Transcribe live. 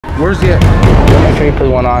Where's the? Make sure you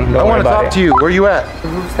put one on. I want to talk to you. Where you at?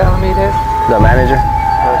 Who's telling me this? The manager.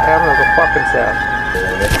 Tell him to go fuck himself.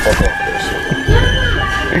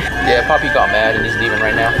 Yeah, Poppy got mad and he's leaving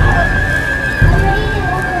right now.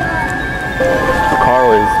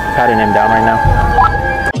 Carl is patting him down right now.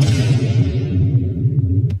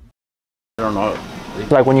 I don't know.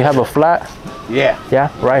 Like when you have a flat. Yeah.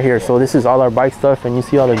 Yeah, right here. So this is all our bike stuff, and you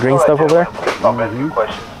see all the green stuff over there.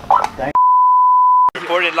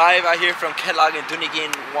 Recorded live out here from Kellogg and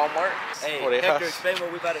Dunnigan Walmart. Hey, Hector, explain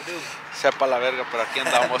what we about to do. Sepa la verga, pero aquí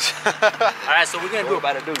andamos. Alright, so we're gonna do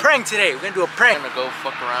a prank today. We're gonna do a prank. We're gonna go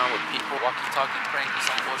fuck around with people, Walkie Talkie prank or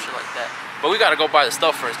some bullshit like that. But we gotta go buy the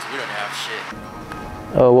stuff first because we don't have shit.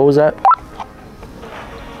 What was that?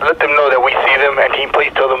 Let them know that we see them, and can you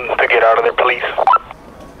please tell them to get out of there, please?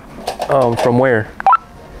 From where?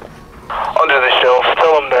 Under the shelf.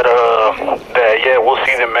 Tell them that yeah, we'll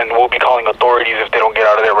see them, and we'll be calling authorities if they don't get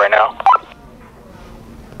out of there right now.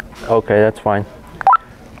 Okay, that's fine.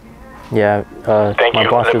 Yeah, Thank my you.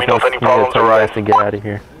 boss Let just me know if wants any me to problems tell you arise. guys to get out of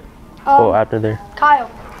here. Oh, after there. Kyle,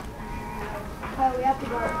 we have to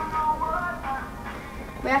go.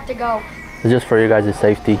 We have to go. It's just for you guys'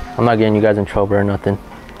 safety. I'm not getting you guys in trouble or nothing.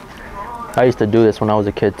 I used to do this when I was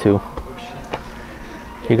a kid too.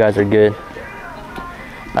 You guys are good.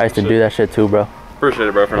 I used to do that shit too, bro. Appreciate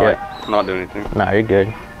it, bro, for like not doing anything. Nah, you're good.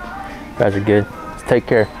 You guys are good. Just take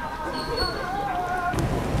care.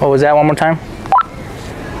 What was that one more time?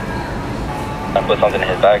 I put something in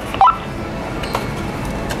his bag.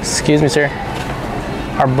 Excuse me, sir.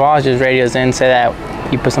 Our boss just radios in and said that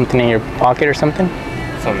you put something in your pocket or something.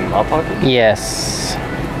 Something in my pocket? Yes.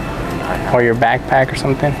 Or your backpack or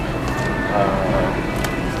something.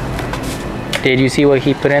 Did you see what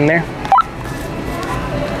he put in there?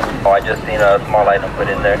 Oh, I just seen a small item put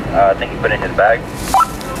in there. I think he put in his bag.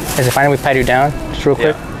 Is it fine if we pat you down? Just real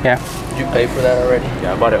quick? Yeah. Did you pay for that already?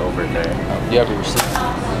 Yeah, I bought it over there. Do you have a receipt?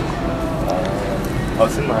 Oh,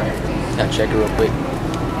 it's in my Now check it real quick.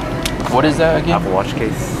 What is that again? Apple Watch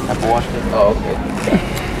case. Apple Watch case? Oh, okay.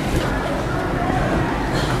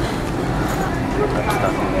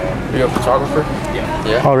 You're a photographer? Yeah.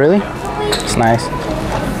 Yeah? Oh, really? Yeah. It's nice.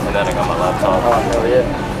 And then I got my laptop. Oh, hell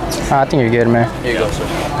yeah. I think you're good, man. Here you go, sir.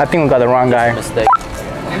 I think we got the wrong guy. Mistake. A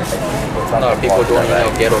lot of people doing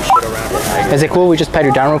ghetto shit around here. Is it cool? We just pat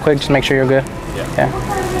you down real quick, just make sure you're good. Yeah.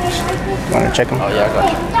 You want to check him? Oh, yeah, I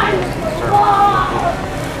got you.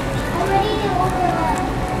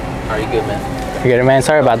 Are you good, man? You good, man?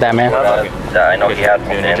 Sorry about that, man. I know he had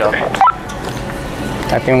something in there.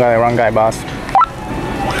 I think we got the wrong guy, boss.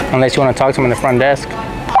 Unless you want to talk to him in the front desk.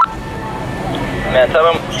 Man, tell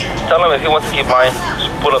him if he wants to keep mine,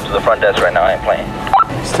 just pull up to the front desk right now. I ain't playing.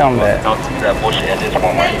 Just tell him that. That bullshit in this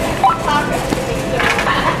Walmart.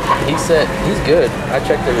 He said he's good. I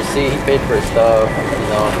checked the receipt. He paid for his stuff. You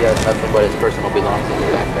know, he has nothing but his personal belongings in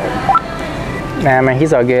his backpack. Nah, man,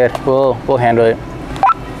 he's all good. We'll handle it.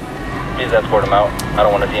 Please escort him out. I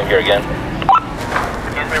don't want to see him here again.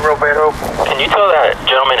 Excuse me, Roberto. Can you tell that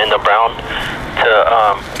gentleman in the brown to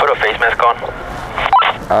put a face mask on?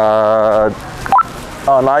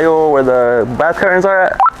 Niall, where the bath curtains are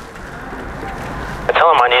at? Tell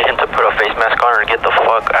him I need him to put a face mask on or get the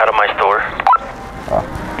fuck out of my store.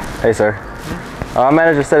 Hey, sir. Our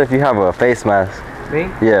manager said if you have a face mask. Me?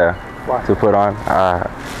 Yeah. Why? To put on.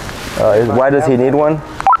 Why does he need one?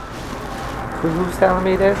 Who's telling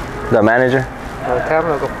me this? The manager? Tell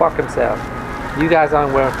him to go fuck himself. You guys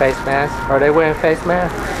aren't wearing face masks. Are they wearing face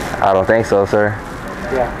masks? I don't think so, sir.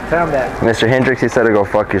 Yeah, tell him that. Mr. Hendricks, he said to go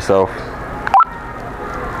fuck yourself.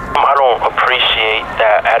 I don't appreciate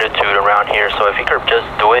that attitude around here, so if you could just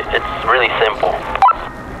do it, it's really simple.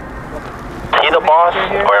 Is he the boss,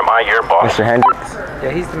 or am I your boss? Mr. Hendricks?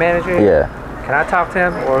 Yeah, he's the manager? Yeah. Can I talk to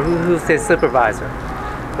him, or who's his supervisor?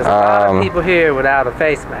 There's a lot of people here without a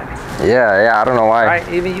face mask. Yeah, I don't know why. Right,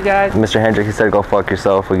 even you guys? Mr. Hendricks, he said go fuck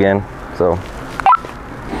yourself again, so.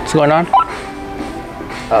 What's going on?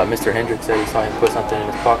 Mr. Hendricks said he saw him put something in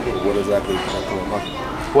his pocket. What exactly can I put in my pocket?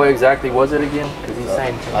 What exactly was it again? Because he's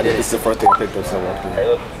saying I did. This is the first thing I picked up somewhere. Hey,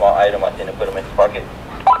 look, a small item. I didn't put him in his pocket.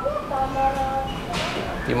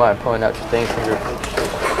 You mind pulling out your things from your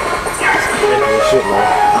Shit, man.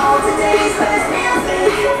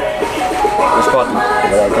 This pocket. I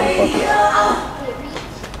got a pocket.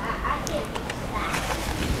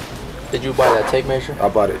 Did you buy that tape measure? I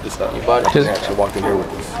bought it. Just You bought it? I actually walked in here with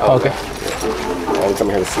this. Okay. I was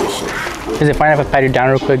coming here to see this shit. Is it fine if I pat you down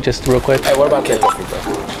real quick, just real quick? Hey, what about Can't this? touch me, bro.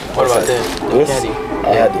 What about this? This? Candy. I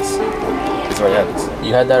had this. This already had this.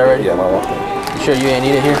 You had that already? Yeah, I walked in. You sure you ain't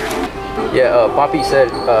need it here? Yeah, Poppy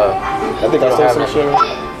said, I think I don't said have some none. shit.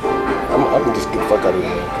 I can just get the fuck out of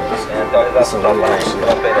here. And tell his ass to stop lying.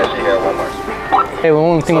 Don't say that shit here at Walmart. Hey, one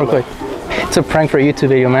more thing real quick. It's a prank for a YouTube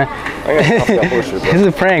video, man. I gotta stop that bullshit, bro. This is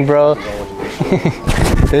a prank, bro.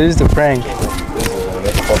 This is a prank.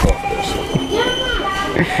 Fuck off with that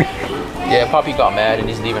shit. Yeah, Poppy got mad and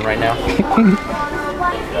he's leaving right now.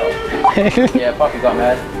 Yeah, Poppy got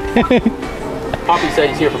mad. Poppy said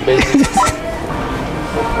he's here for business.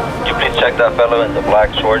 Can you please check that fellow in the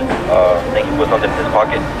black shorts? I think he put something in his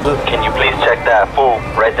pocket. Can you please check that fool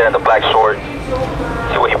right there in the black shorts?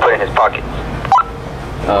 See what he put in his pocket.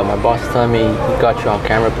 My boss is telling me he got you on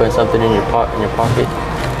camera putting something in your pocket.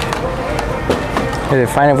 Is it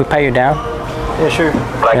fine if we pat you down? Yeah, sure.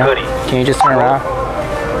 Black hoodie. Can you just turn around?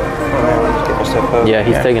 Get my stuff out. Yeah,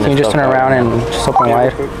 he's taking. Can you just turn around and just open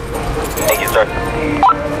wide? Thank you, sir.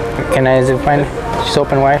 Is it fine? Just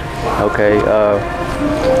open wide. Okay.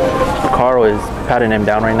 Carl is patting him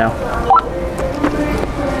down right now.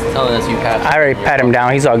 Telling us you passed. I already pat him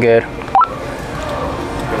down. He's all good. You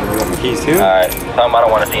want my keys too? Alright, tell him I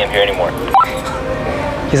don't want to see him here anymore.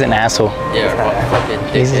 He's an asshole. Yeah, fucking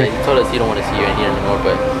dickhead. He told us he don't want to see you in here anymore,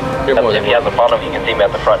 but you're more If than he has a problem, he can see me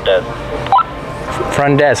at the front desk.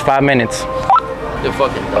 Front desk, 5 minutes. You're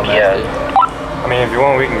fucking dumbass, Yeah. dude. I mean, if you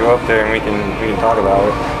want, we can go up there and we can talk about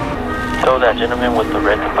it. Tell that gentleman with the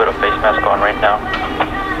red to put a face mask on right now.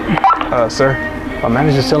 Sir, my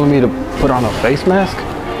manager's telling me to put on a face mask.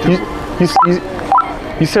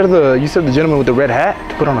 You said the gentleman with the red hat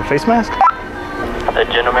to put on a face mask? The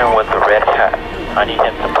gentleman with the red hat. I need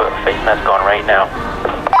him to put a face mask on right now.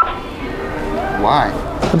 Why?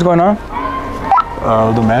 What's going on?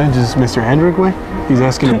 The manager's Mr. Hendrick. He's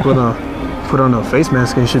asking to put on a face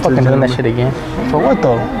mask and shit. Fucking doing that shit again. For what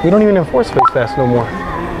though? We don't even enforce face masks no more.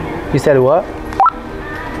 You said what?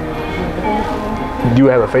 Do you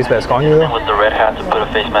have a face mask on you though? With the red hat to put a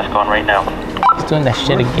face mask on right now. He's doing that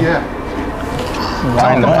shit again. Yeah.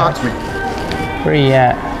 Behind the Talk to me. Where are you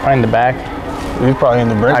at? Right in the back. He's probably in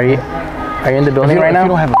the break. Are you in the building right now? If you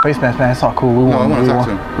don't have a face mask, man, it's all cool. We won't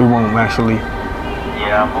actually.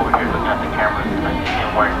 Yeah, I'm over here looking at the camera. I see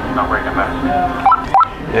him not wearing a mask.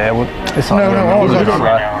 Yeah, well, it's all Right now, I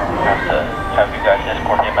have to have you guys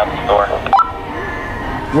escort him out the store.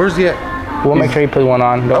 Where's he at? We'll make sure you put one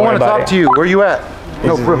on. Don't I worry want to about talk it. to you. Where you at?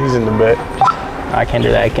 No, bro. He's in the bed. I can't do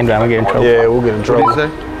that. I can't do that. I'm gonna get in trouble. Yeah, we'll get in trouble. What did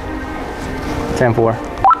he say? 10-4.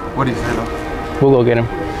 What did he say though? We'll go get him.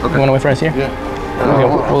 Okay. You wanna wait for us here? Yeah.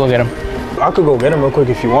 We'll go get him. I could go get him real quick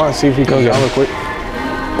if you want. See if he comes get down him. real quick.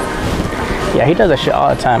 Yeah, he does that shit all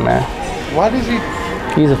the time, man. Why does he?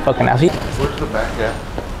 He's a fucking ass. Where's the back at?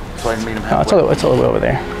 So I can meet him No, halfway. it's all the way over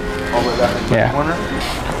there. All the way back in the Yeah. corner?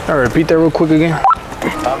 All right, repeat that real quick again.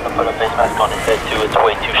 Time to put a face mask on his head too. It's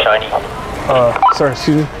way too shiny. Sir,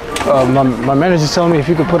 excuse me. My manager's telling me if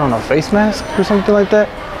you could put on a face mask or something like that.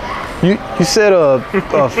 You said a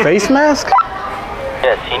face mask?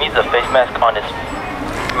 Yes, he needs a face mask on his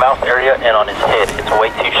mouth area and on his head. It's way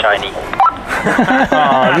too shiny.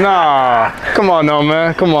 Oh, nah. Come on now,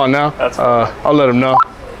 man. Come on now. I'll let him know.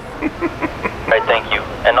 Right, thank you.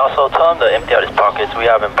 And also tell him to empty out his pockets. We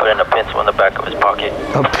have him put in a pencil in the back of his pocket.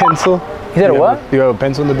 A pencil? He said a what? You have a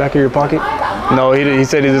pencil in the back of your pocket? No, he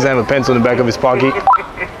said he doesn't have a pencil in the back of his pocket.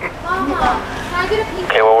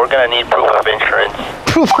 Okay, well, we're gonna need proof of insurance.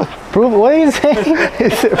 Proof? What are you saying?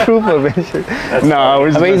 It's a proof of insurance. Nah,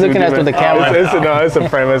 we're just. I mean, he's looking at us with the camera. It's a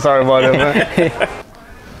frame. Sorry about it, man.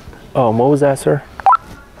 Oh, what was that, sir?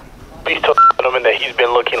 Please tell the gentleman that he's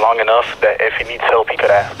been looking long enough that if he needs help, he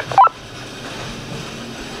could ask.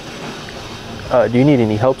 Do you need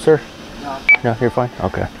any help, sir? No, you're fine.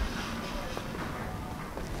 Okay.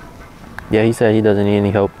 Yeah, he said he doesn't need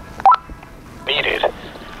any help. Needed.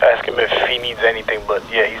 Ask him if he needs anything, but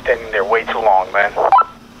yeah, he's standing there way too long, man.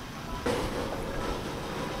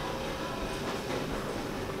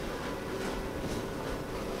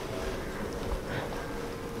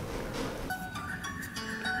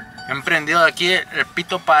 He emprendido aquí el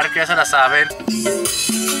Pito Park, ya se la saben.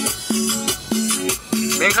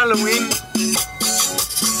 Ven Halloween.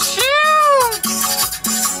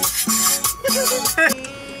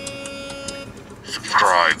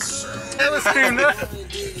 Subscribe.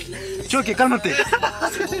 Chucky, cálmate.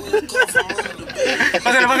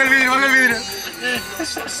 Baja el vidrio.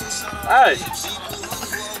 Ay.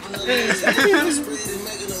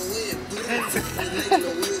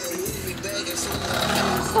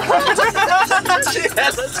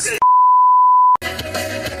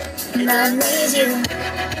 And I need you,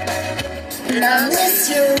 and I miss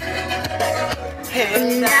you,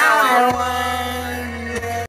 and now I want